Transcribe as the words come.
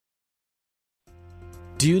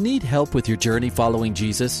Do you need help with your journey following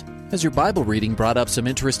Jesus? Has your Bible reading brought up some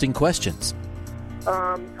interesting questions?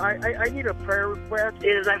 I need a prayer request.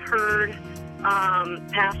 I've heard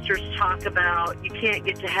pastors talk about you can't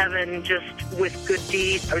get to heaven just with good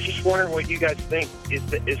deeds. I was just wondering what you guys think.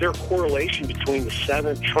 Is there a correlation between the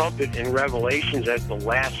seventh trumpet in Revelations as the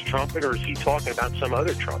last trumpet, or is he talking about some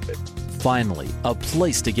other trumpet? Finally, a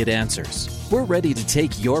place to get answers. We're ready to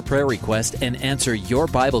take your prayer request and answer your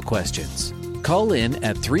Bible questions. Call in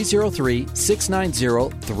at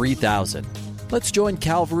 303-690-3000. Let's join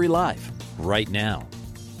Calvary Live right now.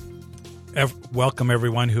 Welcome,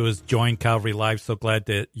 everyone who has joined Calvary Live. So glad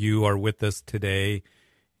that you are with us today.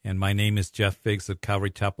 And my name is Jeff Figs of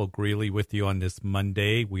Calvary Chapel Greeley with you on this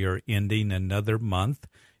Monday. We are ending another month.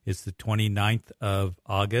 It's the 29th of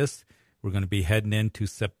August. We're going to be heading into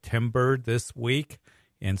September this week.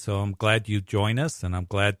 And so I'm glad you join us, and I'm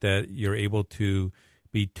glad that you're able to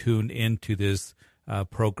be tuned into this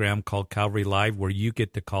program called Calvary Live, where you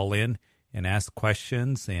get to call in and ask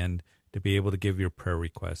questions and to be able to give your prayer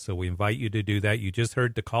requests. So we invite you to do that. You just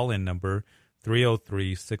heard the call-in number,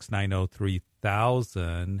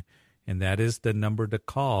 303-690-3000, and that is the number to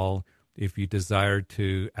call if you desire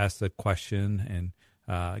to ask a question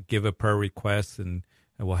and give a prayer request, and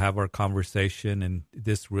we'll have our conversation. And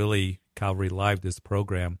this really, Calvary Live, this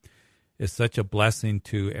program, is such a blessing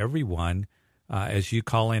to everyone. As you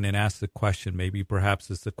call in and ask the question, maybe perhaps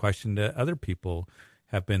it's the question that other people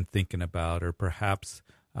have been thinking about, or perhaps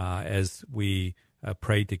as we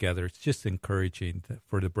pray together. It's just encouraging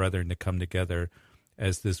for the brethren to come together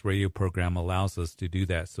as this radio program allows us to do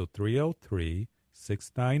that. So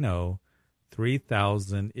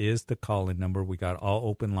 303-690-3000 is the call-in number. We got all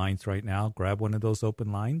open lines right now. Grab one of those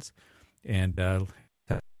open lines and have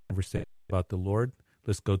a conversation about the Lord.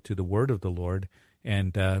 Let's go to the word of the Lord,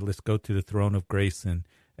 and let's go to the throne of grace, and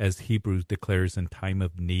as Hebrews declares, in time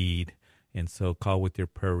of need. And so call with your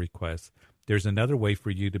prayer requests. There's another way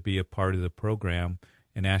for you to be a part of the program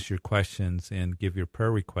and ask your questions and give your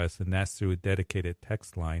prayer requests, and that's through a dedicated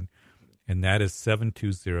text line, and that is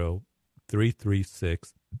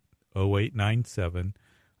 720-336-0897.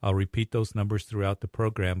 I'll repeat those numbers throughout the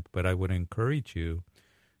program, but I would encourage you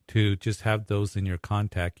to just have those in your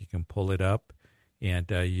contact. You can pull it up,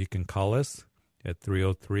 and you can call us at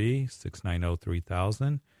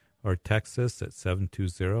 303-690-3000 or text us at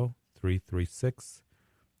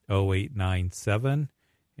 720-336-0897,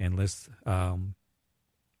 and let's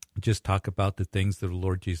just talk about the things of the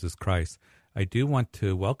Lord Jesus Christ. I do want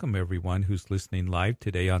to welcome everyone who's listening live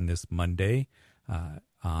today on this Monday,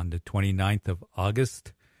 on the 29th of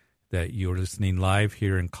August, that you're listening live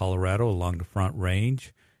here in Colorado along the Front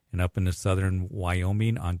Range and up in the southern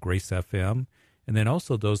Wyoming on Grace FM. And then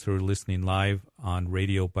also those who are listening live on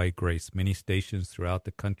Radio by Grace, many stations throughout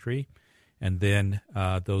the country. And then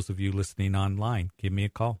those of you listening online, give me a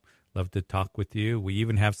call. Love to talk with you. We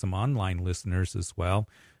even have some online listeners as well.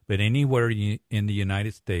 But anywhere in the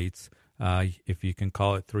United States, if you can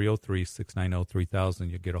call it 303-690-3000,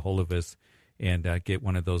 you'll get a hold of us and get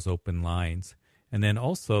one of those open lines. And then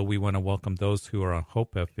also we want to welcome those who are on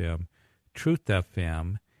Hope FM, Truth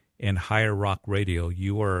FM, and Higher Rock Radio.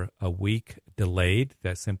 You are a week delayed.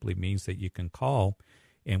 That simply means that you can call,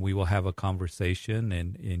 and we will have a conversation,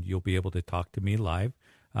 and you'll be able to talk to me live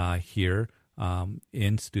here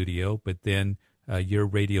in studio. But then your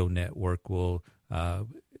radio network will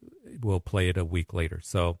play it a week later.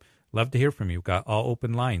 So love to hear from you. We've got all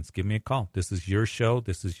open lines. Give me a call. This is your show.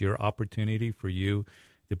 This is your opportunity for you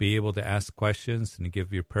to be able to ask questions and to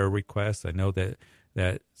give your prayer requests. I know that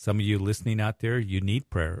some of you listening out there, you need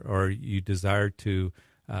prayer, or you desire to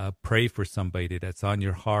pray for somebody that's on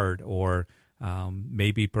your heart, or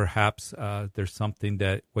maybe perhaps there's something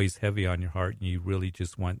that weighs heavy on your heart and you really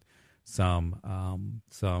just want some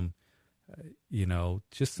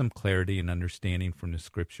just some clarity and understanding from the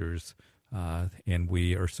scriptures. And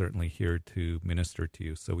we are certainly here to minister to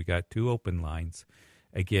you. So we got two open lines.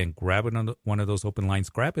 Again, grab it on one of those open lines.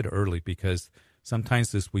 Grab it early, because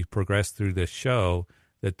sometimes as we progress through the show,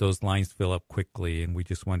 that those lines fill up quickly, and we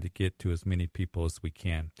just want to get to as many people as we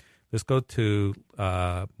can. Let's go to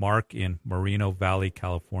Mark in Moreno Valley,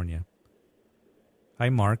 California. Hi,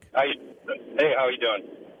 Mark. Hey, how are you doing?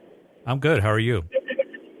 I'm good. How are you?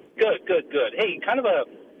 Good. Hey, kind of a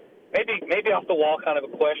maybe off the wall kind of a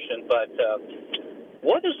question, but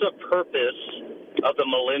what is the purpose of the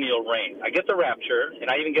millennial reign? I get the rapture,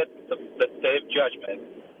 and I even get the day of judgment,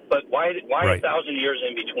 but why right. 1,000 years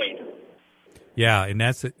in between? Yeah, and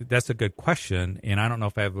that's a good question, and I don't know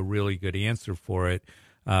if I have a really good answer for it.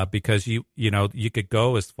 because you could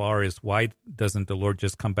go as far as, why doesn't the Lord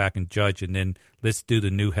just come back and judge, and then let's do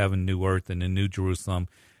the new heaven, new earth, and the new Jerusalem.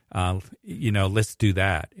 Let's do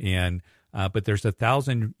that. And but there's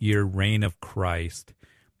 1,000-year reign of Christ,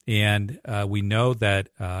 and we know that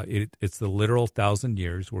it's the literal 1,000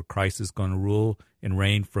 years where Christ is going to rule and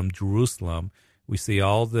reign from Jerusalem. We see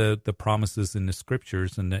all the promises in the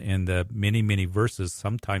scriptures and the many, many verses,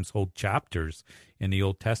 sometimes whole chapters in the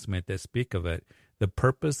Old Testament that speak of it. The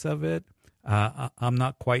purpose of it, I'm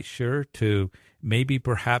not quite sure. To maybe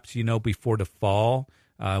perhaps, before the fall,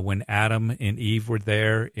 when Adam and Eve were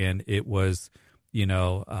there, and it was,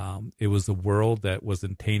 it was a world that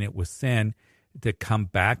wasn't tainted with sin, to come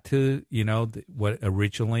back to,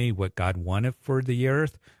 what God wanted for the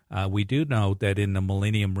earth. We do know that in the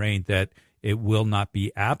millennium reign that it will not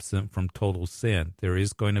be absent from total sin. There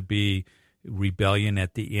is going to be rebellion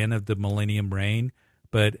at the end of the millennium reign,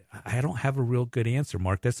 but I don't have a real good answer,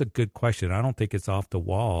 Mark. That's a good question. I don't think it's off the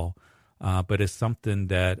wall, but it's something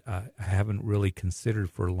that I haven't really considered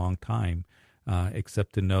for a long time,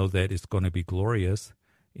 except to know that it's going to be glorious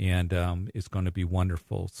and it's going to be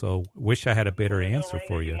wonderful. So wish I had a better answer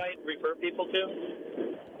for you. Might refer people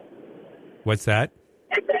to? What's that?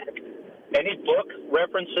 Any book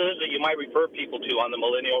references that you might refer people to on the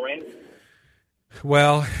millennial reign?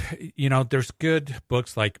 Well, there's good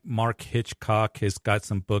books like Mark Hitchcock has got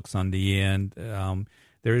some books on the end.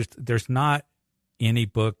 There's not any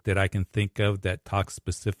book that I can think of that talks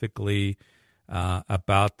specifically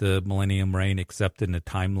about the millennium reign, except in the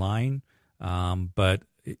timeline. But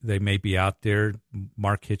they may be out there.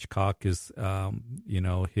 Mark Hitchcock is,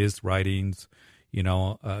 his writings,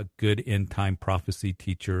 a good end time prophecy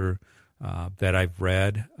teacher that I've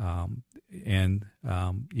read, and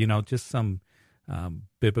just some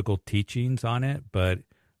biblical teachings on it, but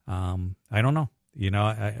I don't know.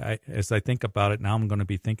 I as I think about it now, I'm going to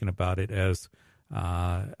be thinking about it as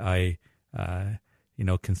I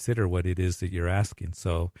consider what it is that you're asking.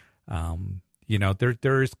 So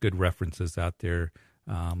there is good references out there,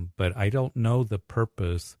 but I don't know the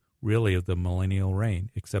purpose really of the millennial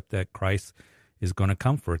reign, except that Christ is going to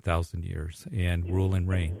come for 1,000 years and rule and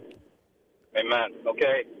reign. Amen.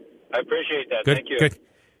 Okay, I appreciate that. Good, Thank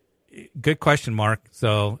you. Good question, Mark.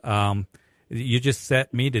 So you just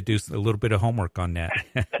set me to do a little bit of homework on that.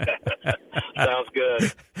 Sounds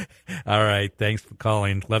good. All right. Thanks for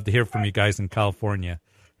calling. Love to hear from you guys in California.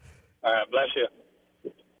 All right. Bless you.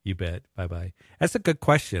 You bet. Bye-bye. That's a good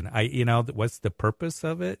question. What's the purpose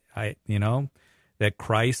of it? That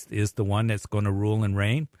Christ is the one that's going to rule and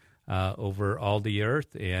reign over all the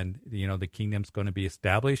earth, and the kingdom's going to be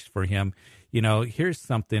established for him. Here's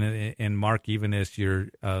something, and Mark, even as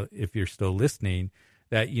if you're still listening,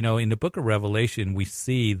 that in the book of Revelation we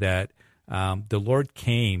see that the Lord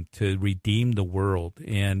came to redeem the world,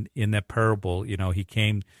 and in that parable, he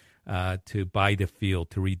came to buy the field,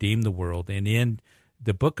 to redeem the world. And in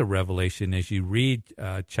the book of Revelation, as you read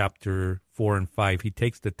chapter 4 and 5, he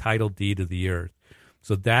takes the title deed of the earth.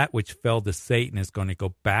 So that which fell to Satan is going to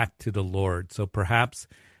go back to the Lord. So perhaps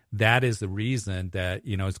that is the reason that,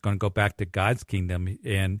 it's going to go back to God's kingdom,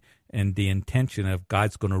 and the intention of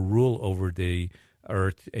God's going to rule over the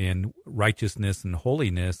earth in righteousness and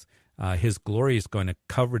holiness. His glory is going to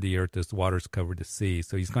cover the earth as the waters cover the sea.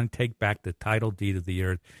 So he's going to take back the title deed of the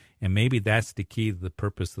earth. And maybe that's the key to the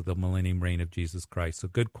purpose of the millennium reign of Jesus Christ. So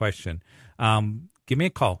good question. Give me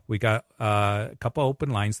a call. We got a couple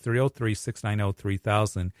open lines,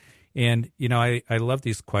 303-690-3000. And, I love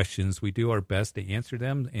these questions. We do our best to answer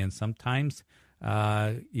them. And sometimes,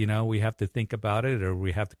 we have to think about it, or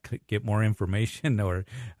we have to get more information, or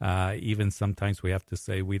even sometimes we have to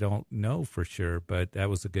say we don't know for sure. But that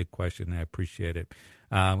was a good question. I appreciate it.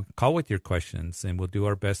 Call with your questions, and we'll do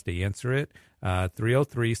our best to answer it.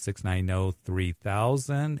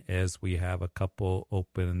 303-690-3000, as we have a couple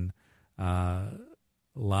open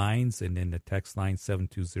lines, and then the text line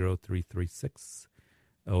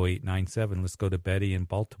 720-336-0897. Let's go to Betty in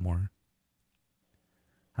Baltimore.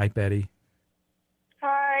 Hi, Betty.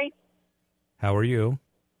 Hi. How are you?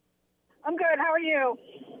 I'm good. How are you?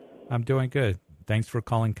 I'm doing good. Thanks for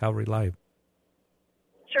calling Calvary Live.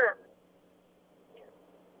 Sure.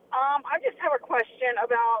 I just have a question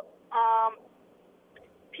about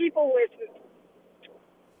people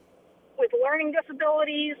with learning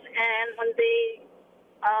disabilities, and when they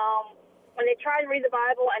try to read the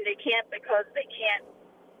Bible and they can't because they can't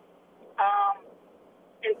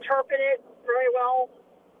interpret it very well,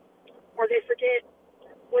 or they forget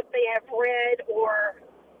what they have read, or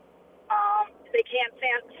they can't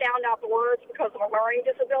sound out the words because of a learning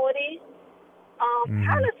disability.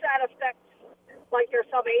 How does that affect, like, their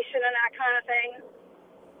salvation and that kind of thing?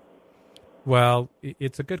 Well,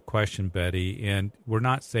 it's a good question, Betty, and we're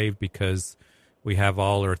not saved because we have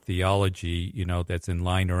all our theology, that's in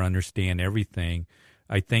line or understand everything.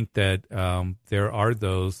 I think that there are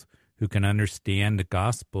those who can understand the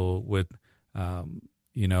gospel with,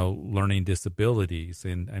 learning disabilities,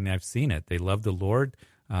 and I've seen it. They love the Lord.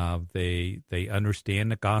 They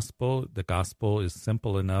understand the gospel. The gospel is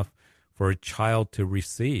simple enough for a child to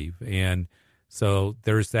receive, and so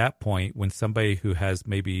there's that point when somebody who has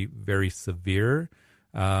maybe very severe,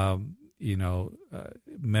 mental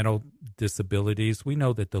disabilities, we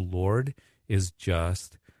know that the Lord is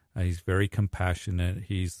just. He's very compassionate.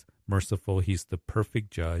 He's merciful. He's the perfect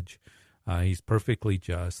judge. He's perfectly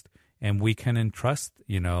just. And we can entrust,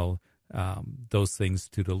 those things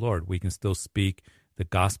to the Lord. We can still speak the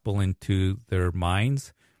gospel into their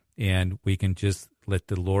minds, and we can just let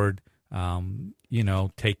the Lord,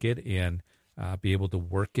 take it and be able to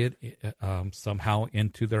work it somehow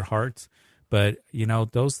into their hearts. But,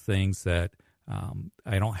 those things that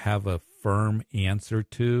I don't have a firm answer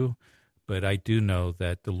to, but I do know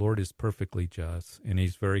that the Lord is perfectly just, and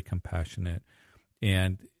he's very compassionate.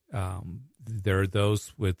 And there are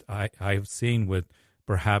those I've seen with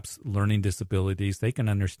perhaps learning disabilities, they can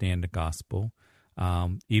understand the gospel.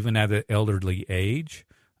 Even at an elderly age,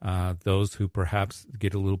 those who perhaps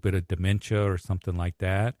get a little bit of dementia or something like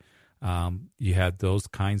that, you have those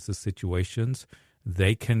kinds of situations.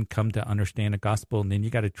 They can come to understand the gospel, and then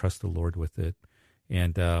you got to trust the Lord with it,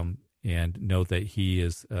 and know that He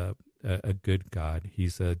is a good God.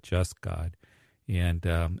 He's a just God, and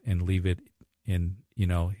leave it in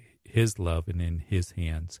His love and in His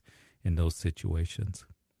hands in those situations.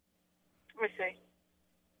 Let me see.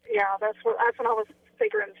 Yeah, that's what I was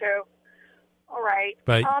figuring too. All right,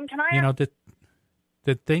 but can I?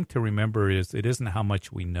 The thing to remember is it isn't how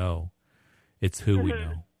much we know, it's who we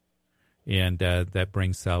know. And that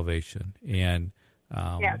brings salvation. And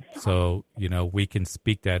so, we can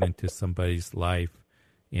speak that into somebody's life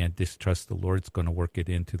and distrust the Lord's going to work it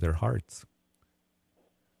into their hearts.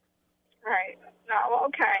 Right. No,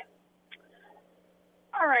 okay.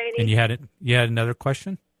 All righty. And you had another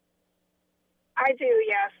question? I do,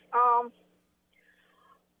 yes.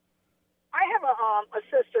 I have a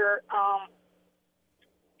sister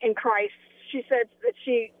in Christ. She said that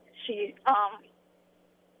she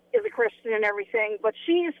is a Christian and everything, but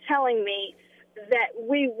she is telling me that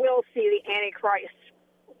we will see the Antichrist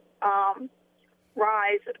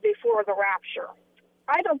rise before the rapture.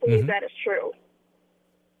 I don't believe that is true.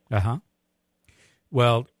 Uh-huh.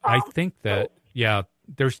 Well, I think that,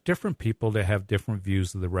 there's different people that have different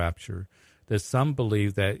views of the rapture. That some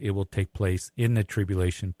believe that it will take place in the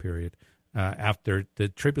tribulation period. After the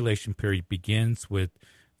tribulation period begins with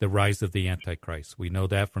the rise of the Antichrist. We know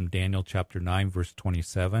that from Daniel chapter 9, verse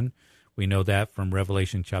 27. We know that from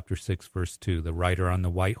Revelation chapter 6, verse 2, the rider on the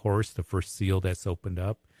white horse, the first seal that's opened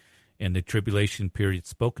up, and the tribulation period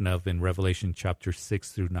spoken of in Revelation chapter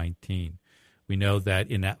 6 through 19. We know that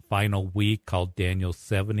in that final week called Daniel's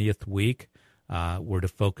 70th week, where the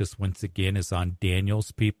focus once again is on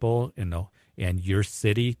Daniel's people and your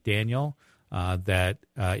city, Daniel, that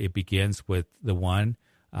it begins with the one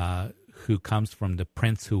who comes from the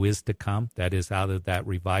prince who is to come, that is out of that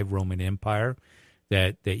revived Roman Empire,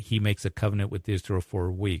 that he makes a covenant with Israel for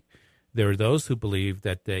a week. There are those who believe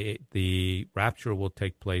that the rapture will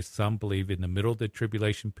take place. Some believe in the middle of the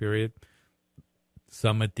tribulation period,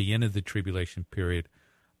 some at the end of the tribulation period.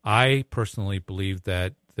 I personally believe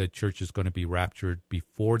that the church is going to be raptured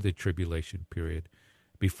before the tribulation period,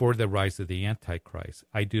 before the rise of the Antichrist.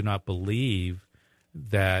 I do not believe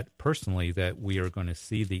that personally that we are going to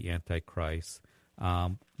see the Antichrist.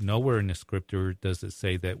 Nowhere in the scripture does it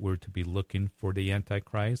say that we're to be looking for the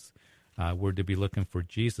Antichrist. We're to be looking for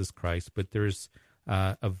Jesus Christ. But there's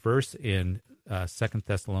a verse in 2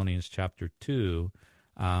 Thessalonians chapter 2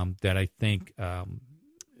 that I think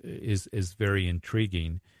is very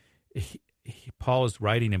intriguing. Paul is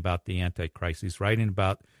writing about the Antichrist. He's writing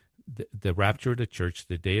about the rapture of the church,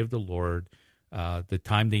 the day of the Lord, the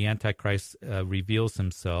time the Antichrist reveals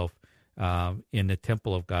himself in the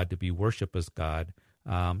temple of God to be worshipped as God,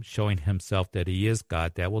 showing himself that he is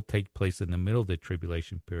God. That will take place in the middle of the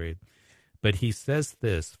tribulation period. But he says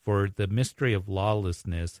this, for the mystery of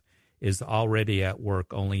lawlessness is already at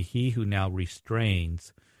work. Only he who now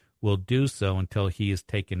restrains will do so until he is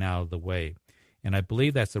taken out of the way. And I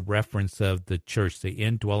believe that's a reference of the church, the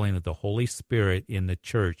indwelling of the Holy Spirit in the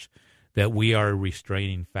church, that we are a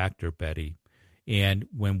restraining factor, Betty. And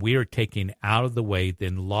when we are taken out of the way,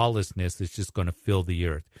 then lawlessness is just going to fill the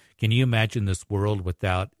earth. Can you imagine this world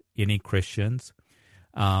without any Christians?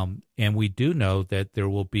 And we do know that there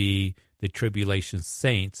will be the tribulation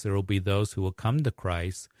saints. There will be those who will come to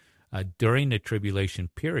Christ during the tribulation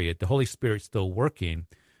period. The Holy Spirit's still working,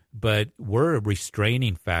 but we're a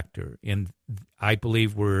restraining factor. And I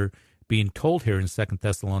believe we're being told here in 2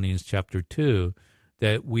 Thessalonians chapter 2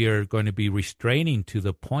 that we are going to be restraining to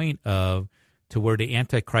the point of to where the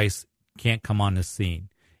Antichrist can't come on the scene.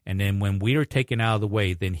 And then when we are taken out of the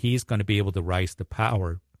way, then he's going to be able to rise to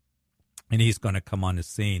power, and he's going to come on the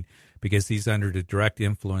scene because he's under the direct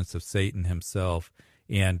influence of Satan himself.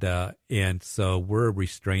 And so we're a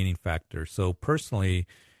restraining factor. So personally,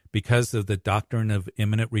 because of the doctrine of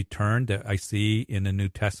imminent return that I see in the New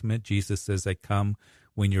Testament, Jesus says, I come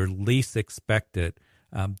when you're least expected.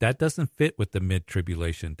 That doesn't fit with the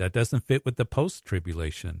mid-tribulation. That doesn't fit with the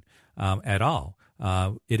post-tribulation at all.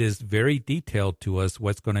 It is very detailed to us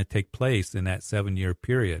what's going to take place in that 7-year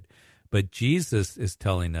period. But Jesus is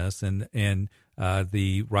telling us, and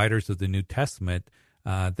the writers of the New Testament,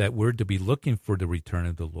 that we're to be looking for the return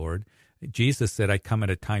of the Lord. Jesus said, I come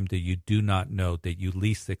at a time that you do not know, that you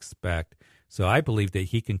least expect. So I believe that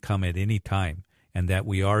he can come at any time, and that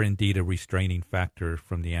we are indeed a restraining factor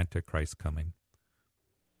from the Antichrist coming.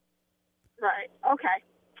 Right. Okay.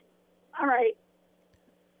 All right.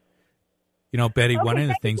 You know, Betty, one of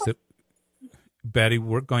the things that, Betty,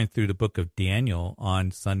 we're going through the book of Daniel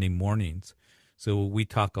on Sunday mornings. So we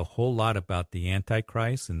talk a whole lot about the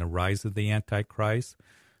Antichrist and the rise of the Antichrist.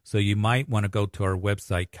 So you might want to go to our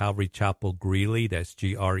website, Calvary Chapel Greeley, that's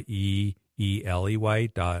GREELEY.org.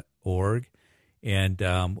 And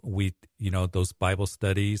we, you know, those Bible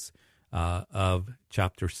studies of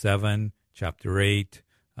chapter 7, chapter 8,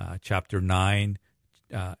 chapter 9,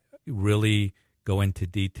 really go into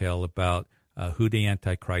detail about who the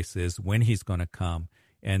Antichrist is, when he's going to come,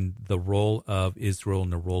 and the role of Israel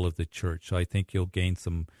and the role of the church. So I think you'll gain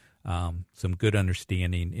some good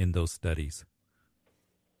understanding in those studies.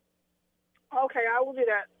 Okay, I will do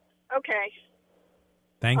that. Okay.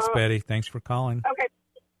 Thanks, Betty. Thanks for calling. Okay.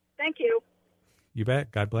 Thank you. You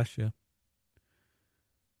bet. God bless you.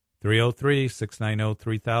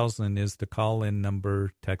 303-690-3000 is the call-in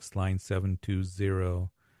number. Text line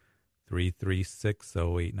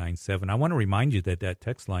 720-336-0897. I want to remind you that that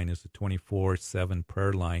text line is a 24/7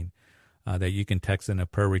 prayer line that you can text in a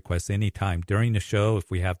prayer request anytime. During the show,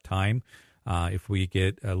 if we have time, if we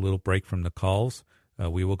get a little break from the calls,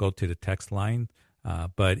 we will go to the text line.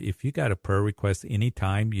 But if you got a prayer request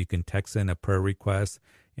anytime, you can text in a prayer request,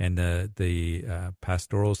 and the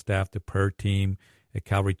pastoral staff, the prayer team at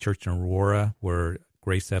Calvary Church in Aurora, where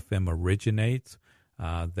Grace FM originates,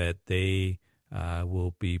 that they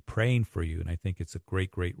will be praying for you. And I think it's a great,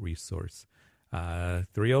 great resource.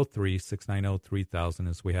 303-690-3000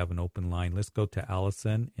 as we have an open line. Let's go to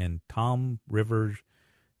Allison in Tom River,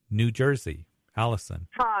 New Jersey. Allison.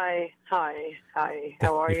 Hi. How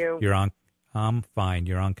are you? I'm fine.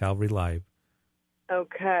 You're on Calvary Live.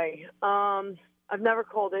 Okay. I've never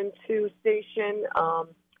called into station.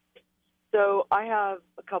 So I have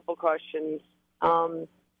a couple questions.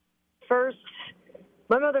 First,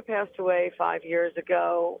 my mother passed away 5 years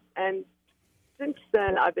ago, and since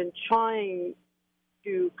then I've been trying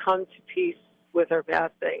to come to peace with her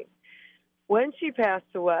passing. When she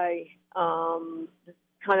passed away,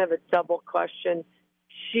 kind of a double question.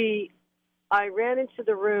 I ran into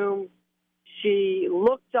the room, she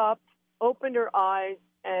looked up, opened her eyes,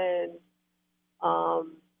 and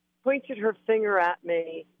pointed her finger at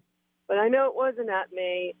me. But I know it wasn't at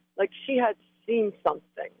me, like she had seen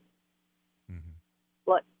something.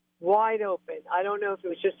 Like wide open. I don't know if it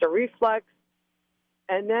was just a reflex.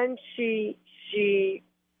 And then she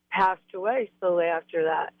passed away slowly after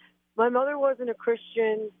that. My mother wasn't a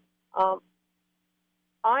Christian.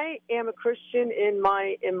 I am a Christian in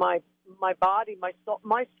my body,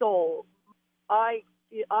 my soul. I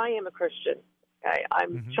am a Christian. Okay?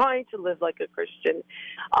 I'm trying to live like a Christian.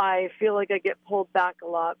 I feel like I get pulled back a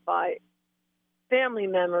lot by family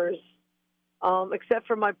members, except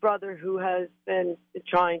for my brother, who has been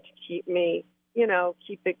trying to keep me,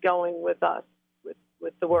 keep it going with us,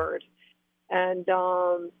 with the word, and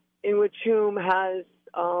in which whom has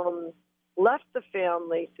left the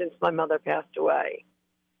family since my mother passed away.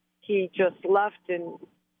 He just left and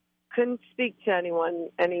couldn't speak to anyone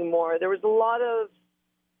anymore. There was a lot of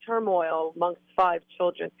turmoil amongst 5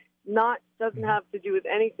 children. Doesn't have to do with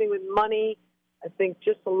anything with money. I think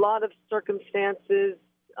just a lot of circumstances,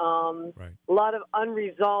 right. A lot of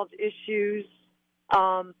unresolved issues.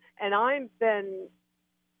 And I've been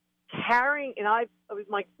carrying, and I was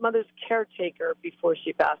my mother's caretaker before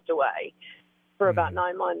she passed away for about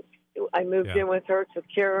 9 months. I moved in with her, took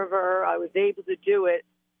care of her. I was able to do it.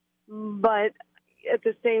 But, at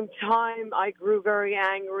the same time, I grew very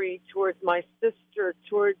angry towards my sister,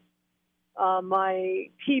 towards my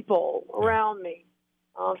people around me,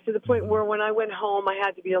 to the point where when I went home, I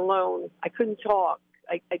had to be alone. I couldn't talk.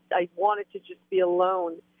 I wanted to just be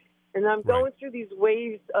alone. And I'm going through these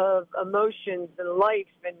waves of emotions and life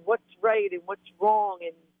and what's right and what's wrong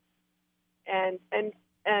and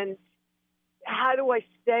how do I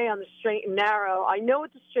stay on the straight and narrow? I know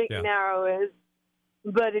what the straight and narrow is,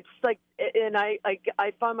 but it's like, and I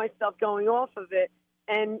find myself going off of it,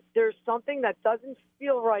 and there's something that doesn't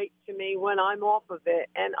feel right to me when I'm off of it,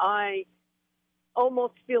 and I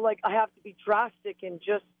almost feel like I have to be drastic and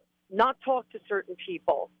just not talk to certain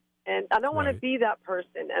people. And I don't want to be that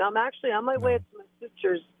person. And I'm actually on my way to my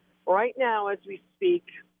sister's right now as we speak,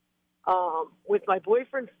 with my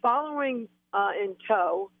boyfriend following in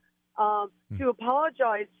tow, to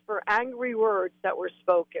apologize for angry words that were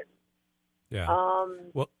spoken. Yeah.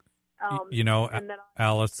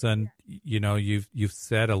 Allison, you've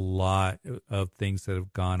said a lot of things that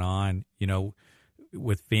have gone on,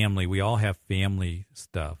 with family. We all have family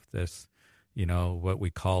stuff. That's, what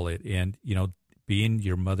we call it. And, being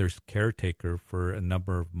your mother's caretaker for a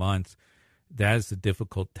number of months, that is a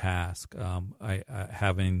difficult task.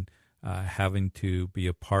 Having to be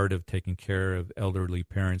a part of taking care of elderly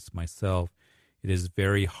parents myself, it is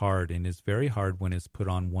very hard, and it's very hard when it's put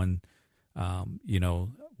on one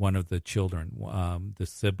of the children, the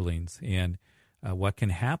siblings. And what can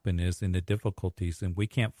happen is in the difficulties, and we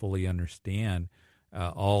can't fully understand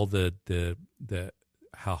all the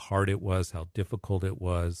how hard it was, how difficult it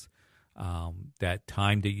was. That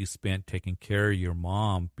time that you spent taking care of your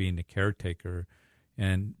mom, being the caretaker,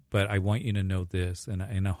 but I want you to know this,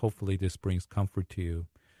 and hopefully this brings comfort to you,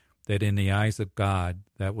 that in the eyes of God,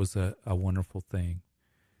 that was a wonderful thing,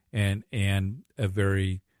 and a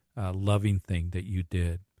very loving thing that you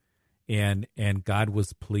did, and God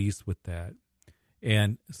was pleased with that.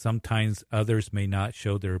 And sometimes others may not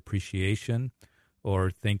show their appreciation,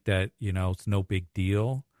 or think that it's no big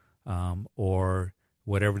deal, or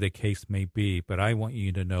whatever the case may be, but I want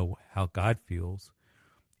you to know how God feels.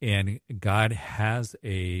 And God has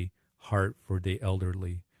a heart for the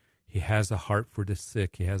elderly. He has a heart for the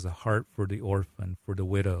sick. He has a heart for the orphan, for the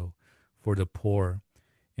widow, for the poor.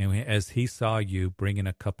 And as he saw you bringing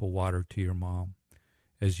a cup of water to your mom,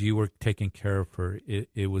 as you were taking care of her,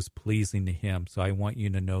 it was pleasing to him. So I want you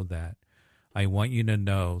to know that. I want you to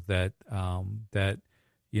know that,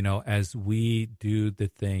 as we do the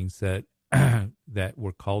things that that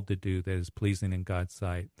we're called to do that is pleasing in God's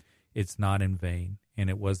sight, it's not in vain, and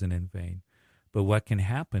it wasn't in vain. But what can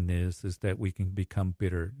happen is that we can become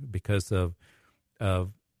bitter because of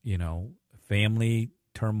family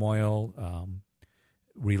turmoil.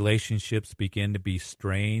 Relationships begin to be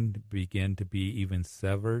strained, begin to be even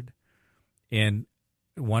severed. And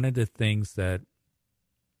one of the things that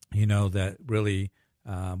that really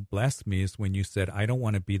blessed me is when you said, I don't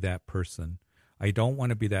want to be that person. I don't want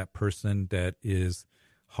to be that person that is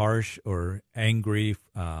harsh or angry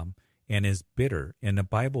and is bitter. And the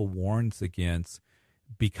Bible warns against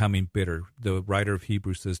becoming bitter. The writer of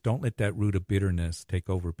Hebrews says, don't let that root of bitterness take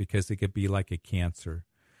over, because it could be like a cancer.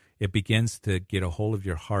 It begins to get a hold of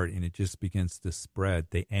your heart, and it just begins to spread.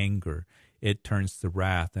 The anger, it turns to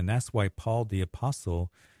wrath. And that's why Paul the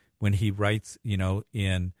Apostle, when he writes,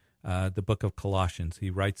 in the book of Colossians, he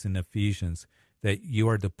writes in Ephesians, that you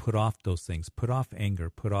are to put off those things, put off anger,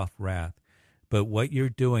 put off wrath. But what you're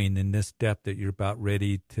doing in this step that you're about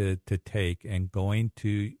ready to take, and going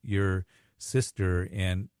to your sister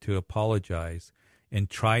and to apologize and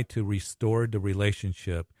try to restore the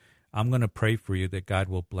relationship, I'm going to pray for you that God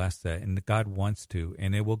will bless that, and God wants to,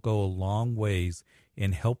 and it will go a long ways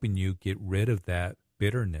in helping you get rid of that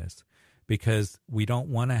bitterness, because we don't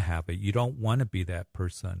want to have it. You don't want to be that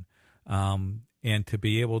person. And to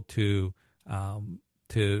be able to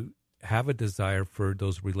have a desire for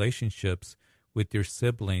those relationships with your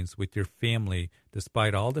siblings, with your family,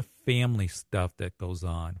 despite all the family stuff that goes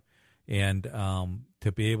on, and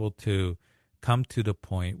to be able to come to the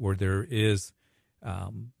point where there is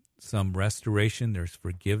some restoration, there's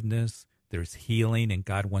forgiveness, there's healing, and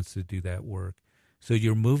God wants to do that work. So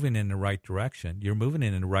you're moving in the right direction. You're moving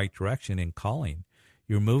in the right direction in calling.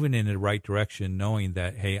 You're moving in the right direction knowing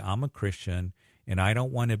that, hey, I'm a Christian, and I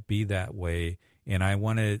don't want to be that way, and I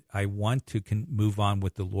want to move on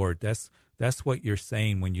with the Lord. That's what you're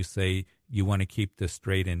saying when you say you want to keep the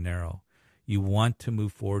straight and narrow. You want to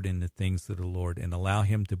move forward in the things of the Lord and allow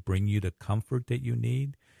Him to bring you the comfort that you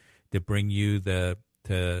need, to bring you the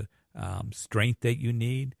strength that you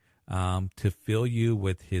need, to fill you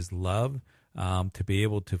with His love, to be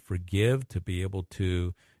able to forgive, to be able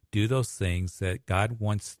to do those things that God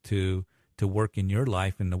wants to work in your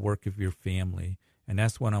life and the work of your family. And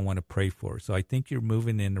that's what I want to pray for. So I think you're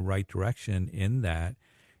moving in the right direction in that.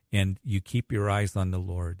 And you keep your eyes on the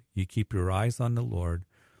Lord. You keep your eyes on the Lord,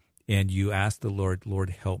 and you ask the Lord, Lord,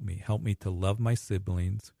 help me. Help me to love my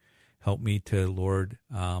siblings. Help me to, Lord,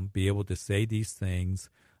 be able to say these things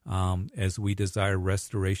as we desire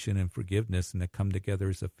restoration and forgiveness and to come together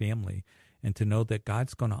as a family and to know that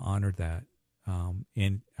God's going to honor that.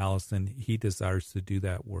 And Allison, he desires to do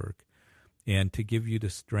that work and to give you the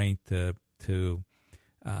strength to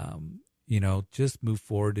just move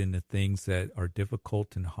forward in the things that are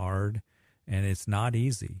difficult and hard, and it's not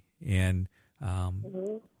easy. And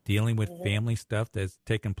dealing with family stuff that's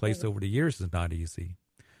taken place over the years is not easy.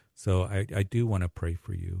 So I do want to pray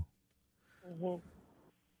for you.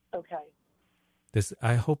 Okay.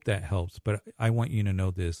 I hope that helps, but I want you to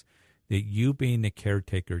know this, that you being the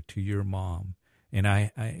caretaker to your mom, and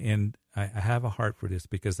I have a heart for this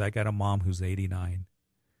because I got a mom who's 89.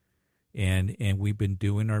 And we've been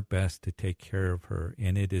doing our best to take care of her,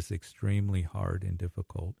 and it is extremely hard and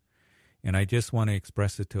difficult. And I just want to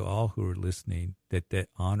express it to all who are listening that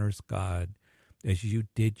honors God as you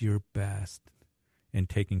did your best in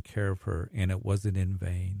taking care of her, and it wasn't in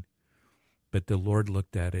vain. But the Lord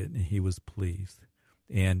looked at it, and he was pleased.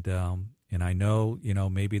 And I know,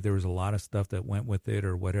 maybe there was a lot of stuff that went with it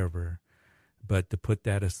or whatever, but to put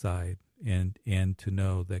that aside and to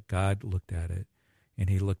know that God looked at it, and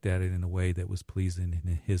he looked at it in a way that was pleasing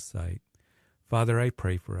in his sight. Father, I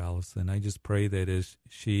pray for Allison. I just pray that as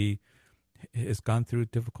she has gone through a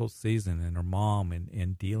difficult season and her mom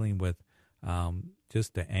and dealing with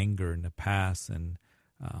just the anger and the past and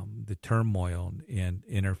the turmoil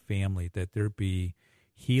in her family, that there be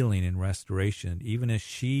healing and restoration, even as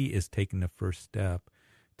she is taking the first step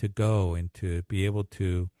to go and to be able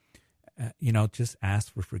to, just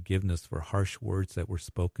ask for forgiveness for harsh words that were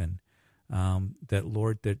spoken. That,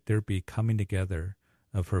 Lord, that there be coming together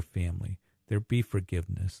of her family. There be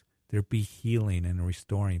forgiveness. There be healing and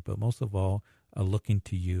restoring, but most of all, a looking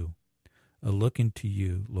to you,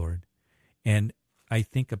 Lord. And I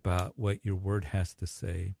think about what your word has to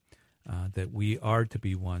say, that we are to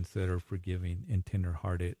be ones that are forgiving and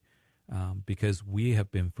tenderhearted because we have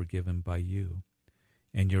been forgiven by you,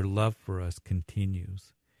 and your love for us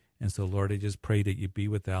continues. And so, Lord, I just pray that you be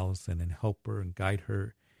with Allison and help her and guide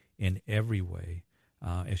her in every way,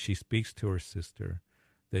 as she speaks to her sister,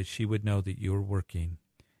 that she would know that you're working.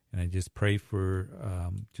 And I just pray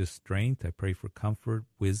for just strength. I pray for comfort,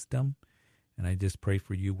 wisdom, and I just pray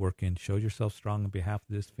for you working. Show yourself strong on behalf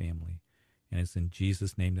of this family. And it's in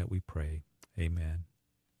Jesus' name that we pray. Amen.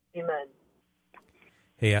 Amen.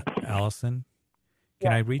 Hey, Allison,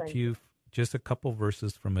 can I read thank to you just a couple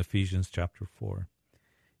verses from Ephesians chapter 4?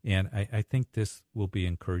 And I think this will be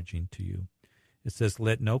encouraging to you. It says,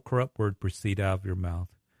 "Let no corrupt word proceed out of your mouth,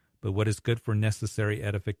 but what is good for necessary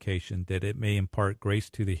edification, that it may impart grace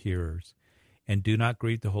to the hearers. And do not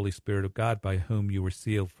grieve the Holy Spirit of God, by whom you were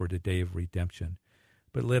sealed for the day of redemption.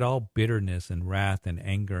 But let all bitterness and wrath and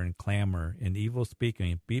anger and clamor and evil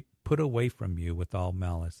speaking be put away from you with all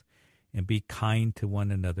malice. And be kind to one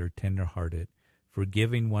another, tender-hearted,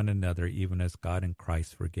 forgiving one another, even as God in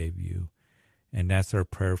Christ forgave you." And that's our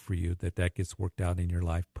prayer for you, that gets worked out in your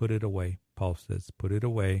life. Put it away. Paul says, put it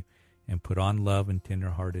away and put on love and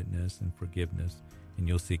tenderheartedness and forgiveness, and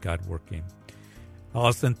you'll see God working.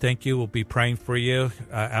 Allison, thank you. We'll be praying for you.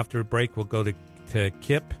 After a break, we'll go to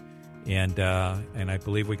Kip, and I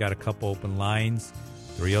believe we got a couple open lines,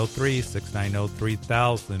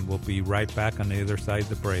 303-690-3000. We'll be right back on the other side of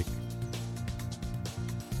the break.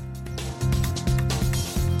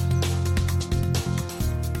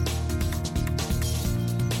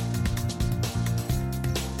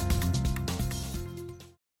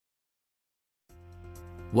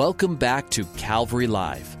 Welcome back to Calvary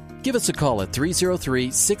Live. Give us a call at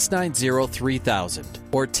 303-690-3000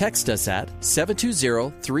 or text us at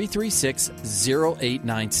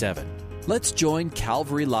 720-336-0897. Let's join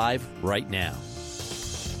Calvary Live right now.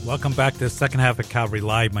 Welcome back to the second half of Calvary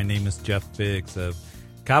Live. My name is Jeff Biggs of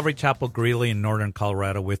Calvary Chapel Greeley in northern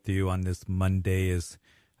Colorado with you on this Monday.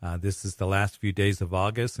 This is the last few days of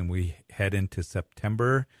August, and we head into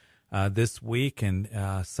September this week. And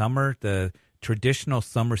summer, the traditional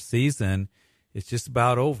summer season is just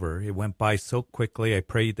about over. It went by so quickly. I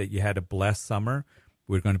pray that you had a blessed summer.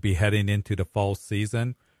 We're going to be heading into the fall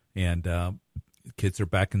season, and kids are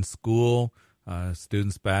back in school,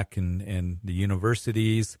 students back in the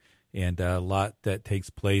universities, and a lot that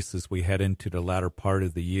takes place as we head into the latter part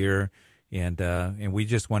of the year. And we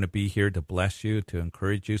just want to be here to bless you, to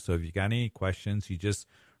encourage you. So if you got any questions, you just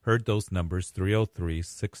heard those numbers.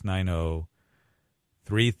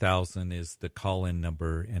 303-690-3000 is the call-in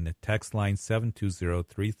number, and the text line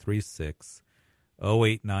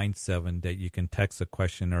 720-336-0897 that you can text a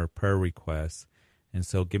question or a prayer request. And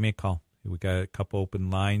so give me a call. We got a couple open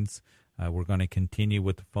lines. We're going to continue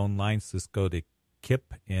with the phone lines. Let's go to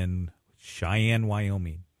Kip in Cheyenne,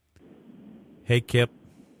 Wyoming. Hey, Kip.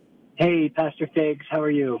 Hey, Pastor Figs. How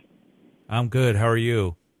are you? I'm good. How are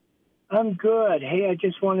you? I'm good. Hey, I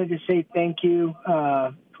just wanted to say thank you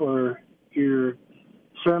for your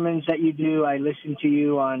sermons that you do. I listen to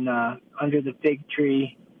you on Under the Fig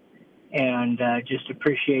Tree, and just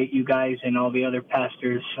appreciate you guys and all the other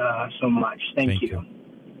pastors so much. Thank you.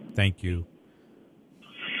 Thank you.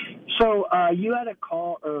 So you had a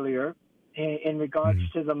call earlier in regards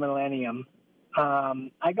to the millennium.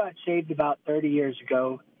 I got saved about 30 years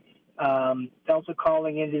ago. Felt a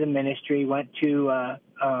calling into the ministry, went to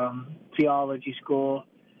theology school.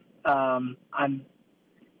 I'm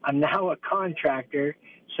now a contractor,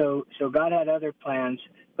 so God had other plans.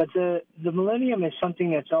 But the millennium is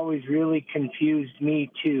something that's always really confused me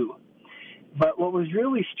too. But what was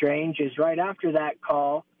really strange is right after that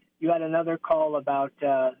call, you had another call about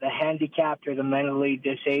the handicapped or the mentally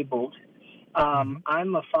disabled.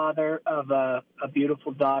 I'm a father of a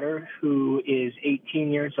beautiful daughter who is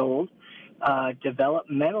 18 years old.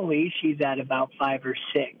 Developmentally, she's at about 5 or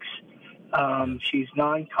 6. She's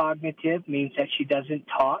non-cognitive, means that she doesn't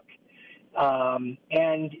talk.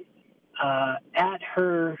 And at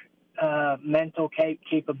her mental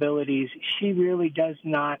capabilities, she really does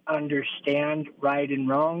not understand right and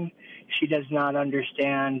wrong. She does not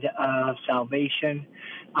understand salvation,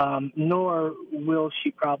 nor will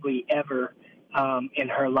she probably ever in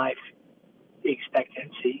her life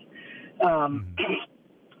expectancy.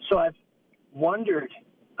 So I've wondered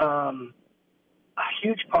a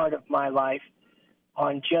huge part of my life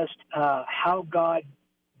on just how God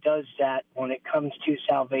does that when it comes to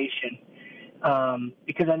salvation.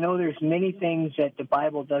 Because I know there's many things that the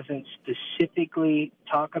Bible doesn't specifically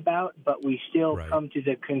talk about, but we still come to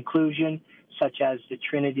the conclusion, such as the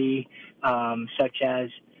Trinity, such as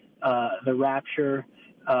the rapture,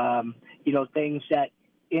 things that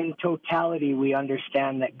in totality we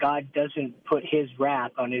understand that God doesn't put his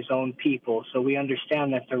wrath on his own people. So we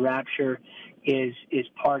understand that the rapture is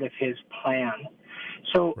part of his plan.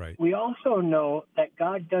 So we also know that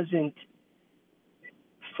God doesn't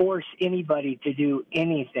force anybody to do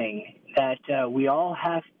anything, that we all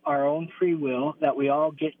have our own free will, that we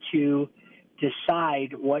all get to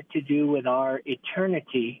decide what to do with our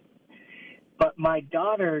eternity. But my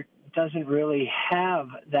daughter doesn't really have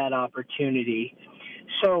that opportunity.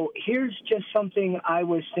 So here's just something I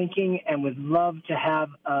was thinking and would love to have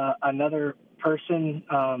another person,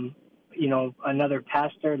 another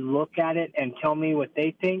pastor look at it and tell me what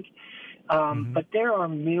they think. But there are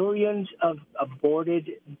millions of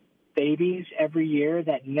aborted babies every year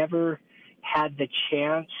that never had the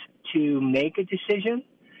chance to make a decision.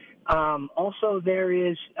 Also, there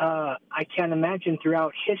is, I can't imagine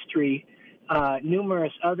throughout history,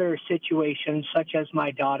 numerous other situations, such as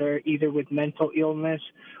my daughter, either with mental illness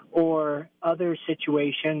or other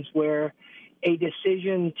situations where a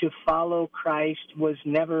decision to follow Christ was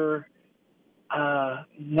never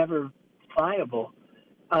viable.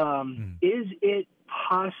 Is it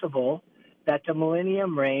possible that the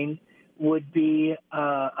millennium reign would be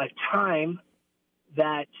a time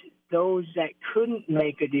that those that couldn't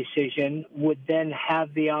make a decision would then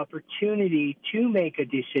have the opportunity to make a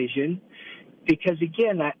decision? Because,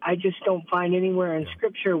 again, I just don't find anywhere in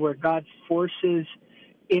Scripture where God forces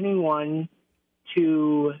anyone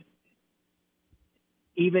to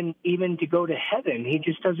even to go to heaven. He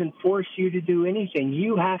just doesn't force you to do anything.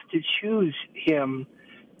 You have to choose him,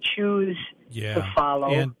 choose to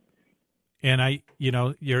follow. And I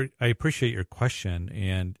appreciate your question,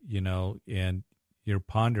 and you're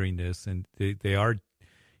pondering this, and they are,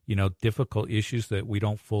 difficult issues that we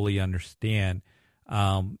don't fully understand.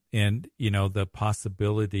 And the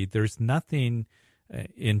possibility, there's nothing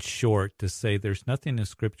in short to say, there's nothing in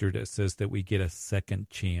Scripture that says that we get a second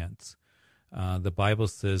chance. The Bible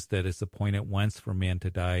says that it's appointed once for man to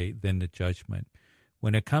die, then the judgment.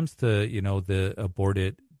 When it comes to, the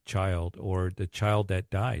aborted child or the child that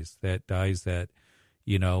dies at,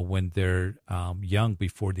 when they're young,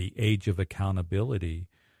 before the age of accountability,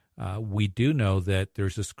 we do know that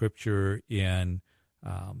there's a scripture in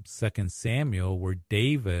 2 Samuel where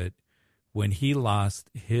David, when he lost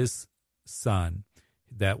his son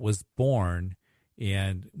that was born,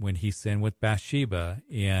 and when he sinned with Bathsheba,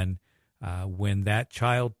 and when that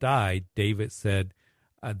child died, David said,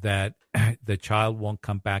 that the child won't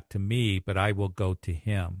come back to me, but I will go to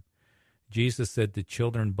him. Jesus said the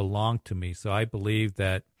children belong to me. So I believe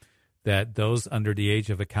that those under the age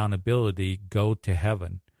of accountability go to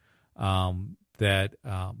heaven.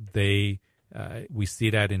 We see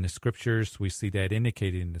that in the scriptures. We see that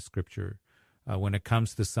indicated in the scripture. When it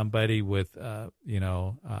comes to somebody with, as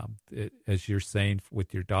you're saying,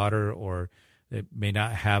 with your daughter, or that may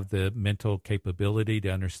not have the mental capability to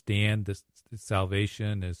understand the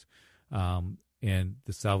salvation is, and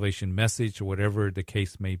the salvation message, or whatever the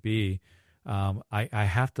case may be, I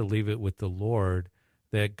have to leave it with the Lord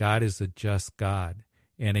that God is a just God.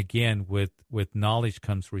 And again, with knowledge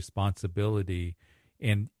comes responsibility.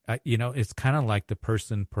 And, it's kind of like the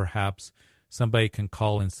person, perhaps somebody can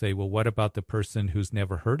call and say, well, what about the person who's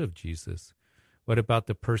never heard of Jesus? What about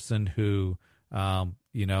the person who, the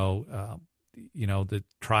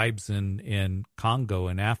tribes in Congo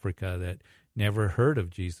in Africa that never heard of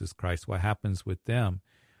Jesus Christ? What happens with them?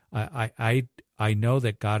 I know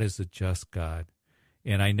that God is a just God,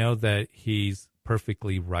 and I know that he's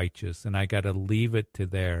perfectly righteous, and I got to leave it to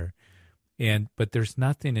there. But there's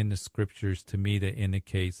nothing in the scriptures to me that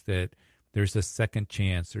indicates that there's a second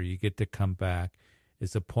chance or you get to come back.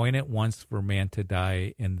 It's appointed once for man to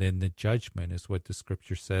die, and then the judgment is what the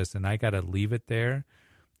scripture says. And I got to leave it there,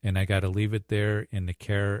 and I got to leave it there in the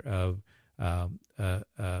care of a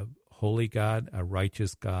holy God, a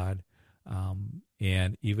righteous God,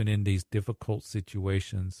 and even in these difficult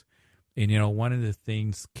situations. And, one of the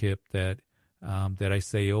things, Kip, that I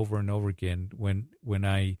say over and over again, when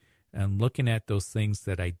I am looking at those things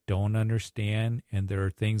that I don't understand, and there are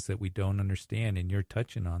things that we don't understand, and you're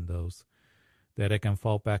touching on those, that I can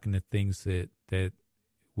fall back into things that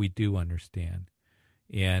we do understand.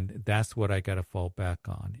 And that's what I got to fall back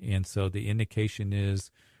on. And so the indication is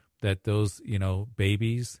that those,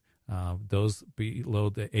 babies, those below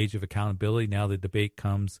the age of accountability, now the debate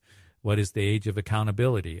comes, what is the age of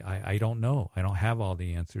accountability? I don't know. I don't have all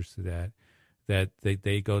the answers to that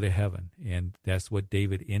they go to heaven. And that's what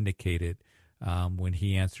David indicated when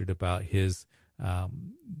he answered about his,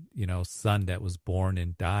 son that was born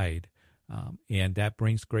and died. And that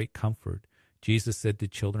brings great comfort. Jesus said the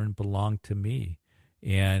children belong to me,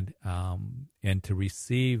 and to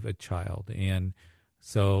receive a child. And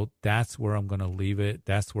so that's where I'm going to leave it.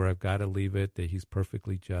 That's where I've got to leave it, that he's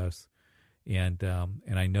perfectly just. And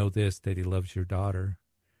I know this, that he loves your daughter,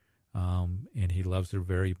 and he loves her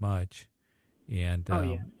very much. And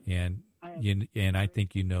and I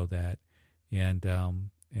think you know that, and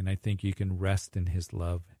I think you can rest in his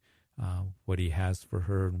love, what he has for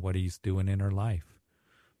her and what he's doing in her life.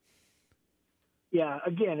 Yeah,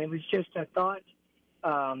 again, it was just a thought,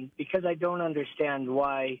 because I don't understand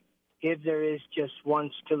why, if there is just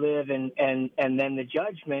once to live and then the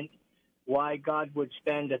judgment, why God would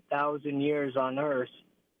spend 1,000 years on earth.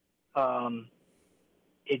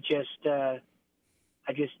 It just, I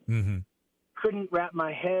just couldn't wrap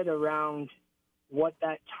my head around what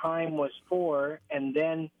that time was for. And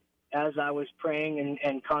then as I was praying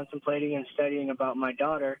and contemplating and studying about my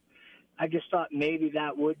daughter, I just thought maybe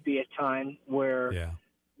that would be a time where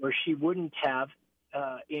she wouldn't have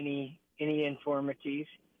any infirmities,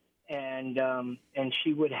 and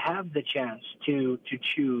she would have the chance to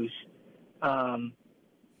choose.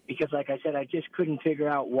 Because, like I said, I just couldn't figure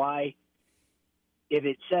out why, if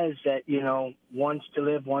it says that, once to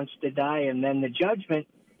live, once to die, and then the judgment,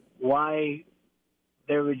 why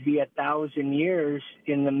there would be 1,000 years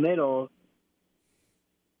in the middle.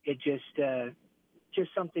 It just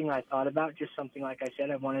something I thought about, just something, like I said,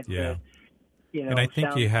 I wanted to, And I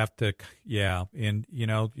think you have to, and,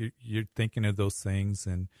 you're thinking of those things,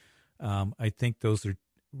 and I think those are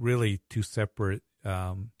really two separate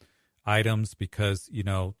items, because,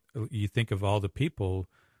 you think of all the people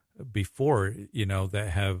before, that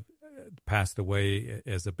have passed away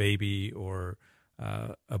as a baby or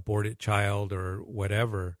aborted child or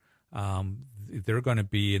whatever. They're going to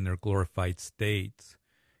be in their glorified states.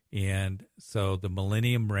 And so the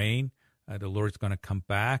millennium reign, the Lord's going to come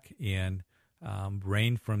back and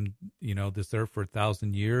reign from, this earth for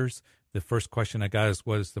 1,000 years. The first question I got is,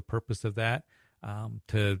 what is the purpose of that?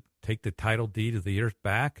 To take the title deed of the earth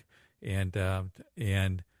back, and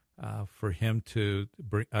for him to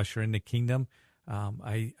usher in the kingdom.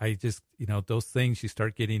 I just, those things, you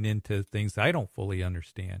start getting into things I don't fully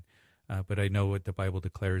understand, but I know what the Bible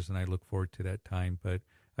declares, and I look forward to that time. But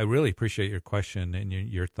I really appreciate your question and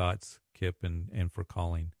your thoughts, Kip, and for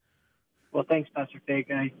calling. Well, thanks, Pastor Fig.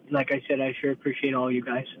 Like I said, I sure appreciate all you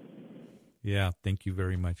guys. Yeah, thank you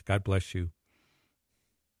very much. God bless you.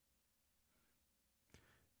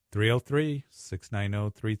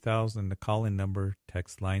 303-690-3000, the call-in number,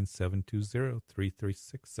 text line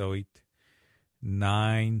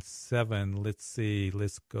 720-336-0897. Let's see.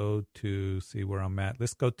 Let's go to see where I'm at.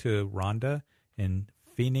 Let's go to Rhonda in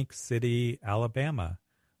Phoenix City, Alabama.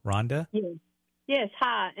 Rhonda? Yes.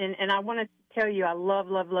 Hi. And I want to tell you, I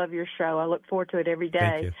love your show. I look forward to it every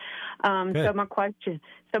day. Thank you. So my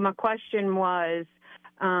question was,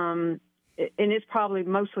 and it's probably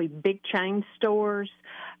mostly big chain stores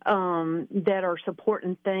that are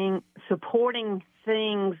supporting things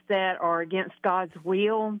that are against God's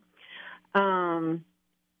will. Isn't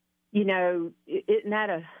that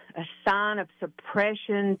a sign of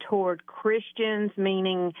suppression toward Christians,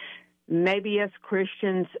 meaning maybe us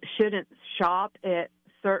Christians shouldn't shop at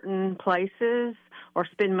certain places or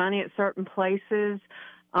spend money at certain places,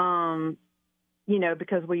 because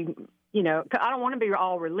I don't want to be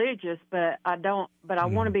all religious, but I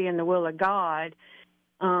want to be in the will of God.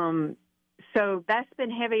 So that's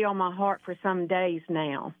been heavy on my heart for some days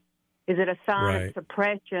now. Is it a sign of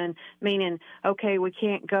suppression, meaning, okay, we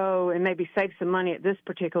can't go and maybe save some money at this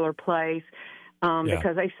particular place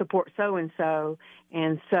because they support so-and-so,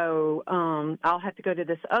 and so I'll have to go to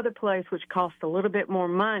this other place which costs a little bit more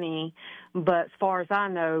money, but as far as I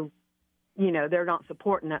know, they're not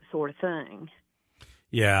supporting that sort of thing.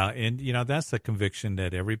 Yeah, and, that's a conviction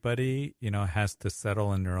that everybody, has to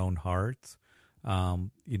settle in their own hearts,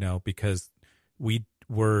 because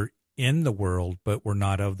we're in the world, but we're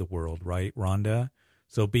not of the world, right, Rhonda?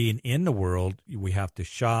 So being in the world, we have to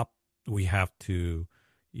shop, we have to,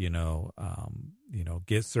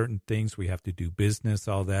 get certain things, we have to do business,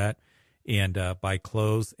 all that, and buy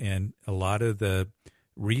clothes, and a lot of the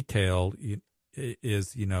retail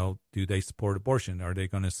is, do they support abortion? Are they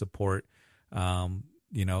going to support,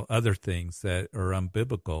 other things that are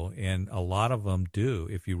unbiblical? And a lot of them do.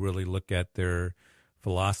 If you really look at their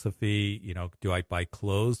philosophy, do I buy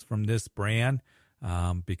clothes from this brand?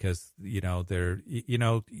 Because,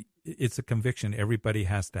 it's a conviction everybody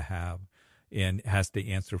has to have and has to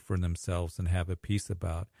answer for themselves and have a peace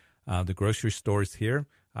about. The grocery stores here,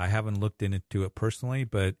 I haven't looked into it personally,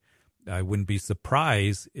 but I wouldn't be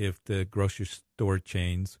surprised if the grocery store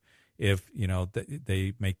chains, if,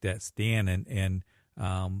 they make that stand and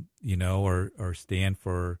or stand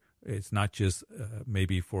for, it's not just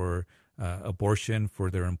maybe for abortion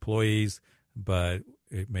for their employees, but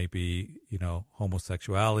it may be,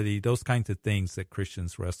 homosexuality, those kinds of things that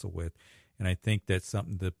Christians wrestle with. And I think that's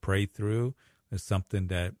something to pray through. It's something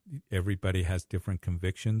that everybody has different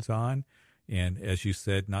convictions on. And as you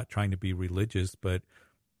said, not trying to be religious, but,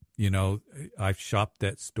 I've shopped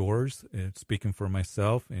at stores, speaking for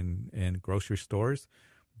myself, in grocery stores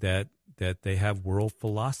that they have world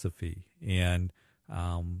philosophy. And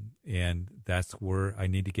that's where I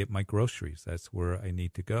need to get my groceries. That's where I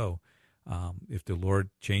need to go. If the Lord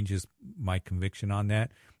changes my conviction on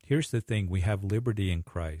that, here's the thing: we have liberty in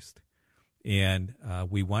Christ, and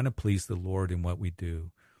we want to please the Lord in what we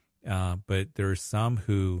do. But there are some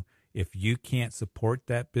who, if you can't support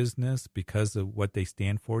that business because of what they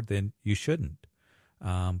stand for, then you shouldn't.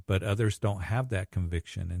 But others don't have that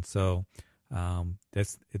conviction, and so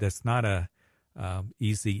that's not a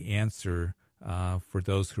easy answer for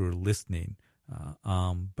those who are listening.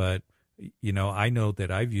 But, I know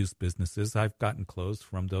that I've used businesses, I've gotten clothes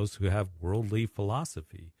from those who have worldly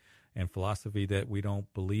philosophy and philosophy that we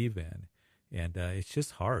don't believe in. And it's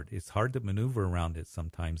just hard. It's hard to maneuver around it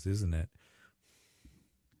sometimes, isn't it?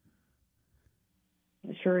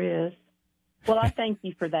 It sure is. Well, I thank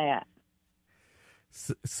you for that.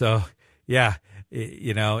 So yeah,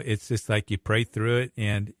 it's just like you pray through it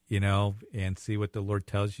and see what the Lord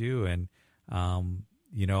tells you. And,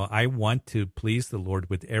 I want to please the Lord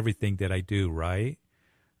with everything that I do, right?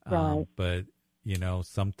 Right. But,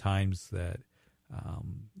 sometimes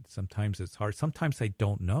it's hard. Sometimes I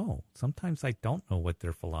don't know. Sometimes I don't know what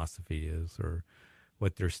their philosophy is or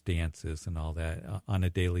what their stance is and all that on a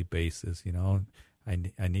daily basis.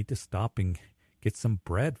 I need to stop and get some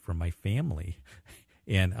bread for my family.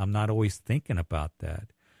 And I'm not always thinking about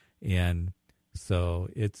that. And so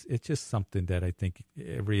it's just something that I think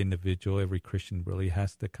every individual, every Christian really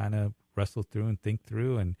has to kind of wrestle through and think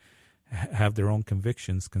through and have their own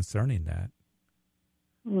convictions concerning that.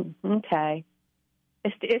 Okay.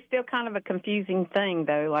 It's still kind of a confusing thing,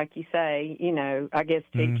 though, like you say, I guess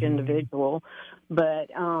to each individual. But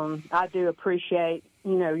I do appreciate,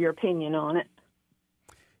 your opinion on it.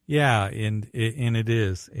 Yeah, and it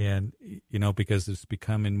is. And, because it's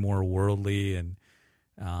becoming more worldly and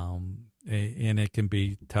it can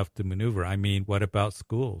be tough to maneuver. I mean, what about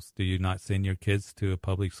schools? Do you not send your kids to a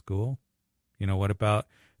public school? What about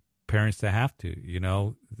parents that have to,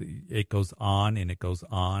 it goes on and it goes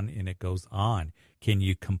on and it goes on. Can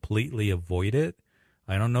you completely avoid it?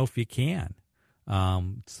 I don't know if you can.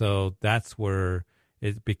 So that's where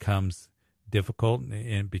it becomes difficult and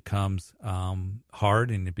it becomes hard,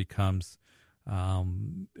 and it becomes a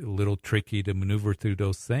little tricky to maneuver through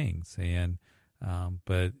those things. And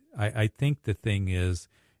but I think the thing is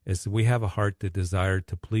we have a heart that desire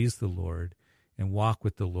to please the Lord and walk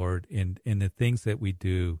with the Lord in the things that we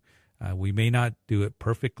do. We may not do it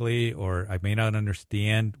perfectly, or I may not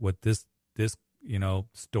understand what this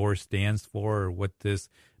store stands for, or what this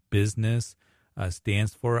business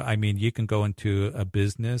stands for. I mean, you can go into a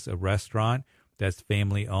business, a restaurant that's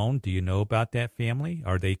family owned. Do you know about that family?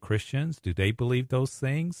 Are they Christians? Do they believe those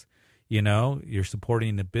things? You're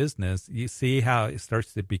supporting the business. You see how it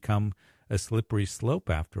starts to become a slippery slope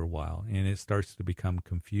after a while, and it starts to become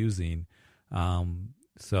confusing.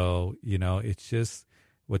 So, it's just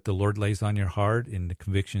what the Lord lays on your heart and the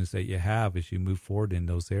convictions that you have as you move forward in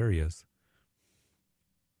those areas.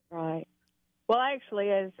 Right. Well, actually,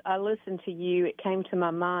 as I listened to you, it came to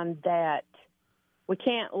my mind that we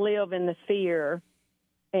can't live in the fear,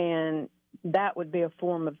 and that would be a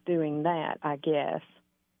form of doing that, I guess.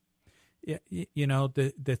 Yeah,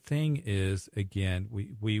 the thing is, again,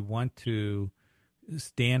 we want to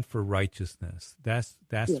stand for righteousness. That's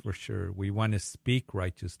yes. For sure. We want to speak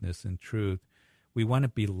righteousness and truth. We want to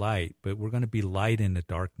be light, but we're going to be light in the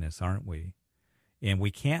darkness, aren't we? And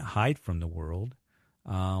we can't hide from the world.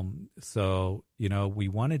 So, we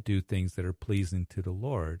want to do things that are pleasing to the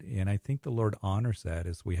Lord. And I think the Lord honors that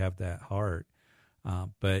as we have that heart.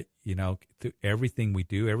 But, through everything we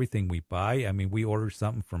do, everything we buy, I mean, we order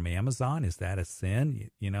something from Amazon. Is that a sin?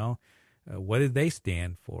 What do they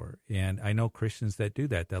stand for? And I know Christians that do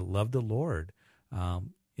that love the Lord.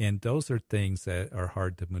 And those are things that are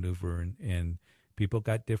hard to maneuver, and people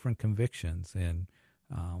got different convictions. And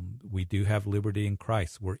we do have liberty in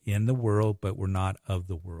Christ. We're in the world, but we're not of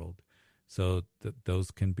the world. So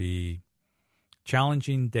those can be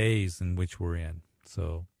challenging days in which we're in.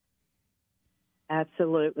 So.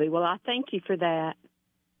 Absolutely. Well, I thank you for that.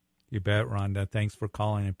 You bet, Rhonda. Thanks for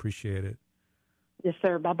calling. I appreciate it. Yes,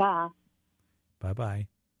 sir. Bye-bye. Bye-bye.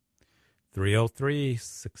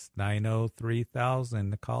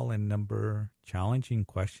 303-690-3000, the call-in number. Challenging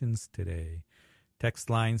questions today. Text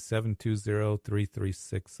line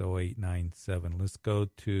 720-336-0897. Let's go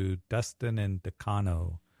to Dustin and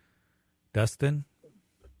Decano. Dustin?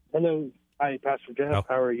 Hello. Hi, Pastor Jeff. Oh.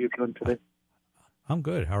 How are you doing today? I'm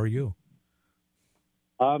good. How are you?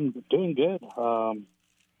 I'm doing good.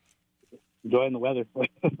 Enjoying the weather.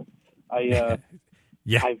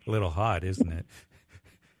 Yeah, a little hot, isn't it?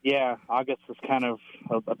 Yeah, August is kind of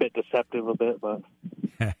a bit deceptive a bit, but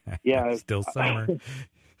yeah. Still summer.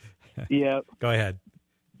 Yeah. Go ahead.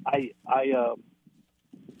 I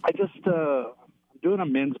just I'm doing a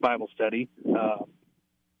men's Bible study.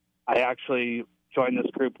 I actually joined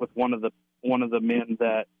this group with one of the men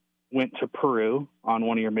that went to Peru on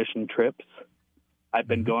one of your mission trips. I've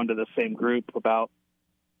been going to the same group about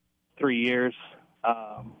 3 years.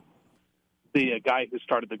 The guy who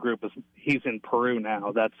started the group he's in Peru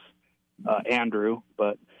now. That's Andrew,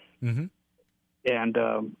 but and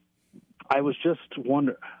I was just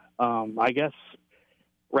wondering. I guess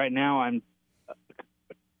right now I'm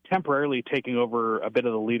temporarily taking over a bit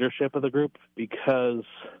of the leadership of the group because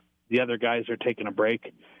the other guys are taking a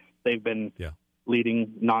break. They've been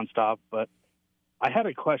leading nonstop, but I had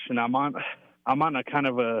a question. I'm on a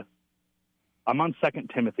 2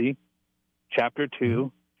 Timothy chapter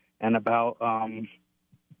 2 and about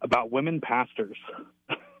women pastors.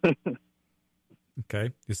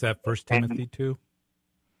 Okay. Is that 1 Timothy 2?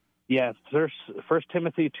 Yes, there's 1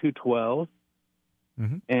 Timothy 2:12,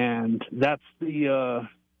 and that's the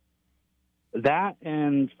that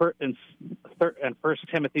and 1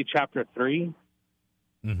 Timothy chapter 3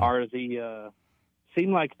 are the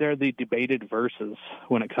seem like they're the debated verses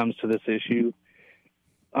when it comes to this issue.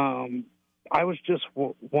 I was just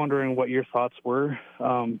wondering what your thoughts were,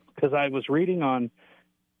 because I was reading on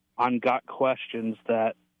Got Questions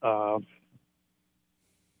that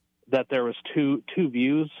there was two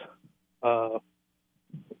views.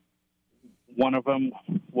 One of them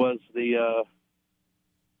was there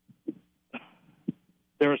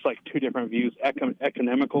was like two different views,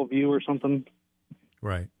 economical view or something.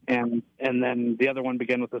 Right. And then the other one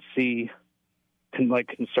began with a C, like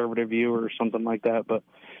conservative view or something like that. But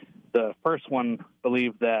the first one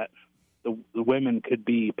believed that the women could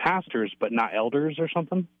be pastors but not elders or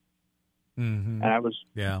something. And I was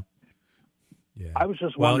I was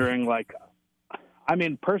just wondering, like, I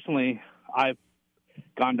mean, personally, I've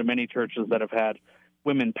gone to many churches that have had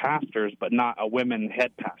women pastors, but not a women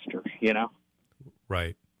head pastor, you know?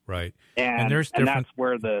 Right. And there's and different... that's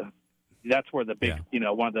where the big,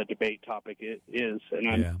 one of the debate topic is. And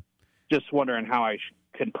I'm just wondering how I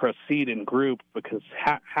can proceed in group, because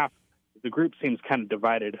half the group seems kind of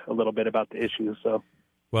divided a little bit about the issue. So,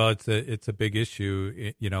 well, it's a big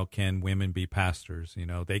issue. Can women be pastors?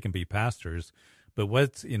 They can be pastors, but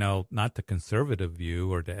what's not the conservative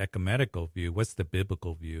view or the ecumenical view? What's the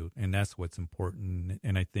biblical view? And that's what's important.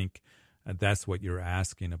 And I think that's what you're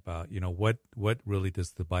asking about. What really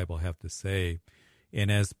does the Bible have to say?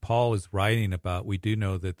 And as Paul is writing about, we do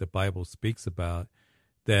know that the Bible speaks about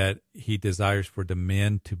that he desires for the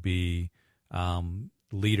men to be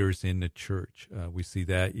leaders in the church. We see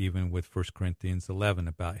that even with 1 Corinthians 11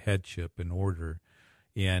 about headship and order.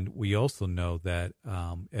 And we also know that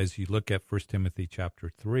as you look at 1 Timothy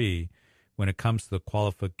chapter 3, when it comes to the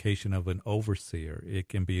qualification of an overseer, it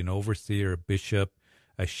can be an overseer, a bishop,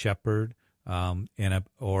 a shepherd,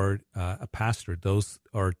 or a pastor. Those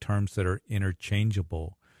are terms that are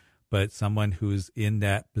interchangeable. But someone who's in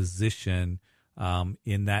that position,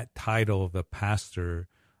 in that title of a pastor,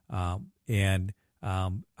 and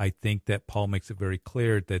I think that Paul makes it very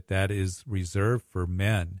clear that that is reserved for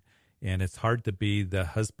men. And it's hard to be the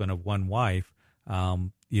husband of one wife,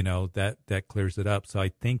 that clears it up. So I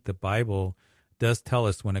think the Bible does tell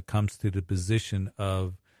us when it comes to the position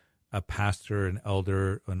of a pastor, an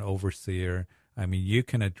elder, an overseer. I mean, you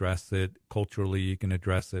can address it culturally. You can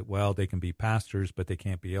address it, well, they can be pastors, but they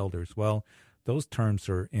can't be elders. Well, those terms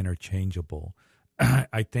are interchangeable.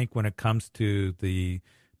 I think when it comes to the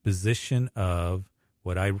position of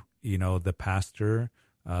the pastor,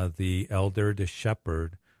 the elder, the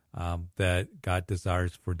shepherd, that God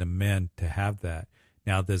desires for the men to have that.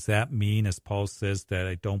 Now, does that mean, as Paul says, that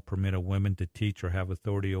I don't permit a woman to teach or have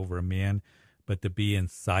authority over a man, but to be in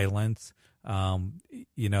silence? Some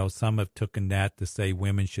have taken that to say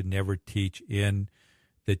women should never teach in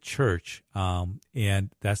the church,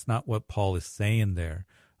 and that's not what Paul is saying there.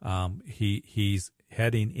 He's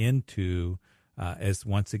heading into, as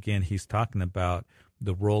once again he's talking about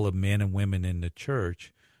the role of men and women in the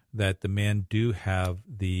church, that the men do have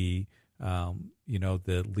the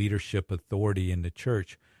the leadership authority in the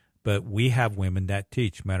church, but we have women that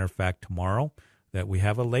teach. Matter of fact, tomorrow that we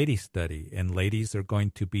have a lady study, and ladies are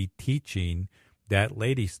going to be teaching that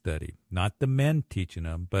lady study, not the men teaching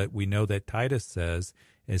them, but we know that Titus says,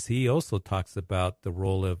 as he also talks about the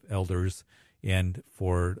role of elders and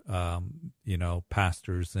for,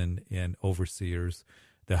 pastors and overseers,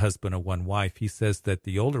 the husband of one wife, he says that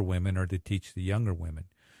the older women are to teach the younger women.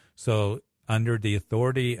 So under the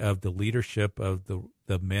authority of the leadership of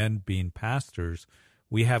the men being pastors,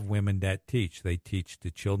 we have women that teach. They teach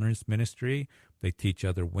the children's ministry. They teach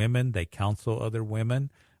other women. They counsel other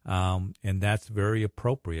women. And that's very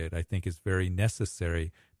appropriate. I think it's very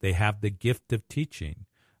necessary. They have the gift of teaching.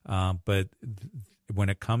 But when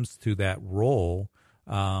it comes to that role,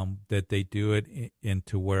 that they do it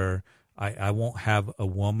into where I won't have a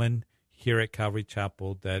woman here at Calvary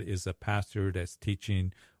Chapel that is a pastor that's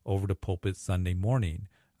teaching over the pulpit Sunday morning.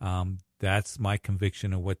 That's my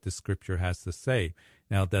conviction of what the Scripture has to say.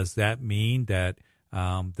 Now, does that mean that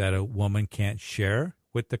that a woman can't share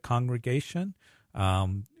with the congregation?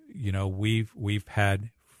 We've had,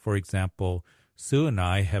 for example, Sue and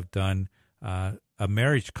I have done a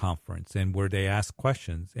marriage conference, and where they ask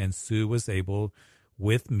questions, and Sue was able,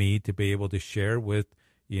 with me, to be able to share with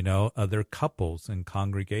other couples and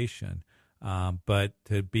congregation. But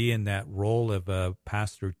to be in that role of a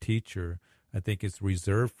pastor teacher, I think it's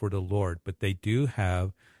reserved for the Lord. But they do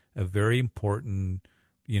have a very important,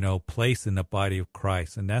 place in the body of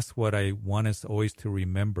Christ. And that's what I want us always to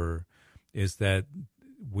remember, is that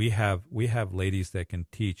we have ladies that can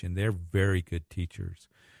teach, and they're very good teachers.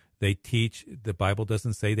 They teach. The Bible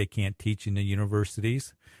doesn't say they can't teach in the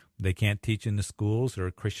universities. They can't teach in the schools or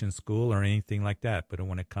a Christian school or anything like that. But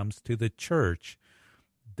when it comes to the church,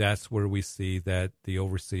 that's where we see that the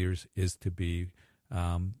overseers is to be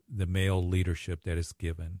the male leadership that is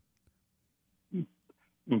given.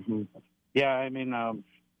 Mm-hmm. Yeah, I mean,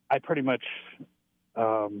 I pretty much,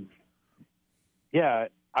 I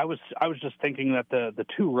was just thinking that the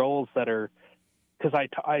two roles that are, because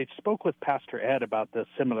I spoke with Pastor Ed about this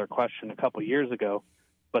similar question a couple years ago,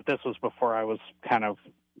 but this was before I was kind of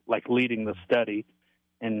like leading the study,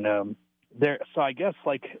 and so I guess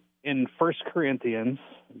like in 1 Corinthians,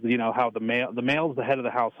 how the male is the head of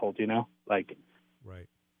the household, like, right.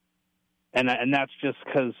 And that's just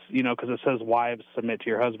because it says wives submit to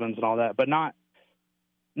your husbands and all that, but not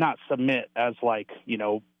submit as like in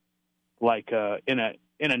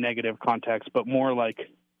a negative context, but more like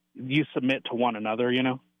you submit to one another, you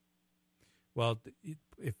know? Well,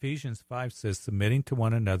 Ephesians 5 says submitting to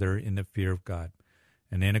one another in the fear of God.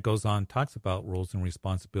 And then it goes on, talks about roles and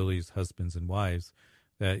responsibilities, husbands and wives,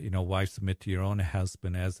 that, wives submit to your own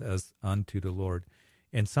husband as unto the Lord.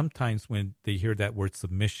 And sometimes when they hear that word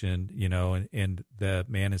submission, and the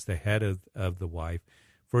man is the head of the wife,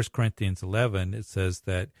 1 Corinthians 11, it says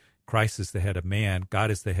that Christ is the head of man,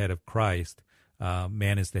 God is the head of Christ,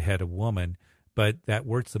 man is the head of woman. But that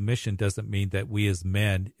word submission doesn't mean that we as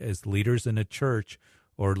men, as leaders in a church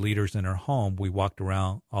or leaders in our home, we walked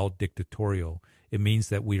around all dictatorial. It means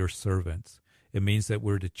that we are servants. It means that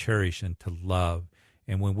we're to cherish and to love.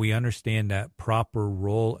 And when we understand that proper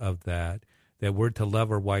role of that we're to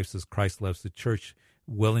love our wives as Christ loves the church,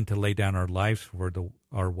 willing to lay down our lives for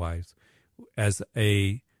our wives. As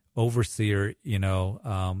a overseer,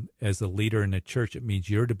 as a leader in the church, it means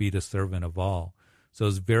you're to be the servant of all. So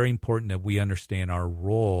it's very important that we understand our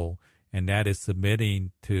role, and that is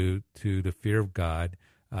submitting to the fear of God,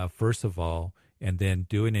 first of all, and then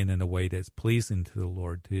doing it in a way that's pleasing to the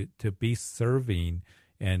Lord, to be serving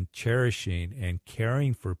and cherishing and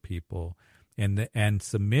caring for people. And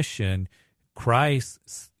submission, Christ,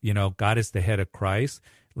 God is the head of Christ.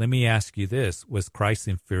 Let me ask you this. Was Christ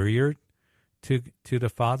inferior to the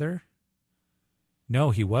Father?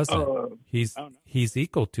 No, he wasn't. He's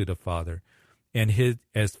equal to the Father. And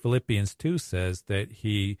as Philippians 2 says, that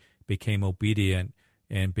he became obedient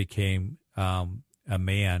and became a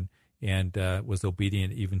man and was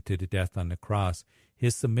obedient even to the death on the cross.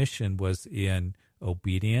 His submission was in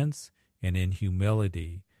obedience and in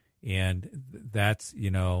humility. And that's,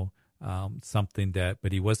 something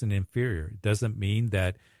but he wasn't inferior. It doesn't mean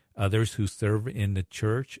that others who serve in the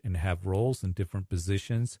church and have roles in different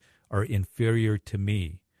positions are inferior to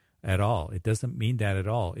me at all. It doesn't mean that at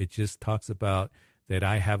all. It just talks about that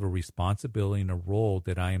I have a responsibility and a role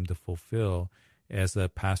that I am to fulfill as a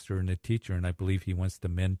pastor and a teacher, and I believe he wants the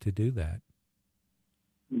men to do that.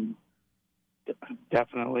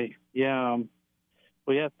 Definitely. Yeah.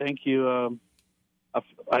 Well, yeah, thank you.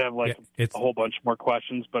 I have a whole bunch more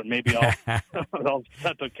questions, but maybe I'll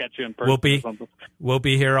have to catch you in person. We'll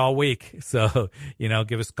be here all week, so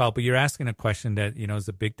give us a call. But you're asking a question that is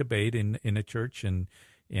a big debate in the church, and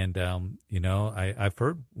I've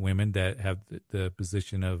heard women that have the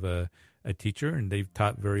position of a teacher, and they've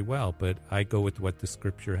taught very well. But I go with what the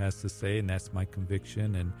Scripture has to say, and that's my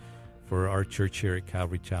conviction. And for our church here at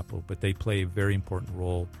Calvary Chapel, but they play a very important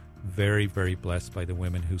role. Very, very blessed by the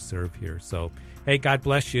women who serve here. So, hey, God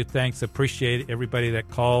bless you. Thanks. Appreciate everybody that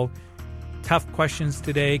called. Tough questions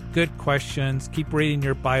today. Good questions. Keep reading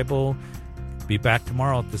your Bible. Be back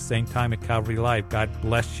tomorrow at the same time at Calvary Live. God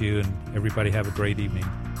bless you, and everybody have a great evening.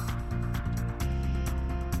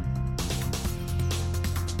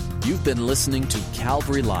 You've been listening to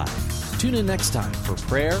Calvary Live. Tune in next time for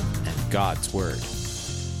prayer and God's Word.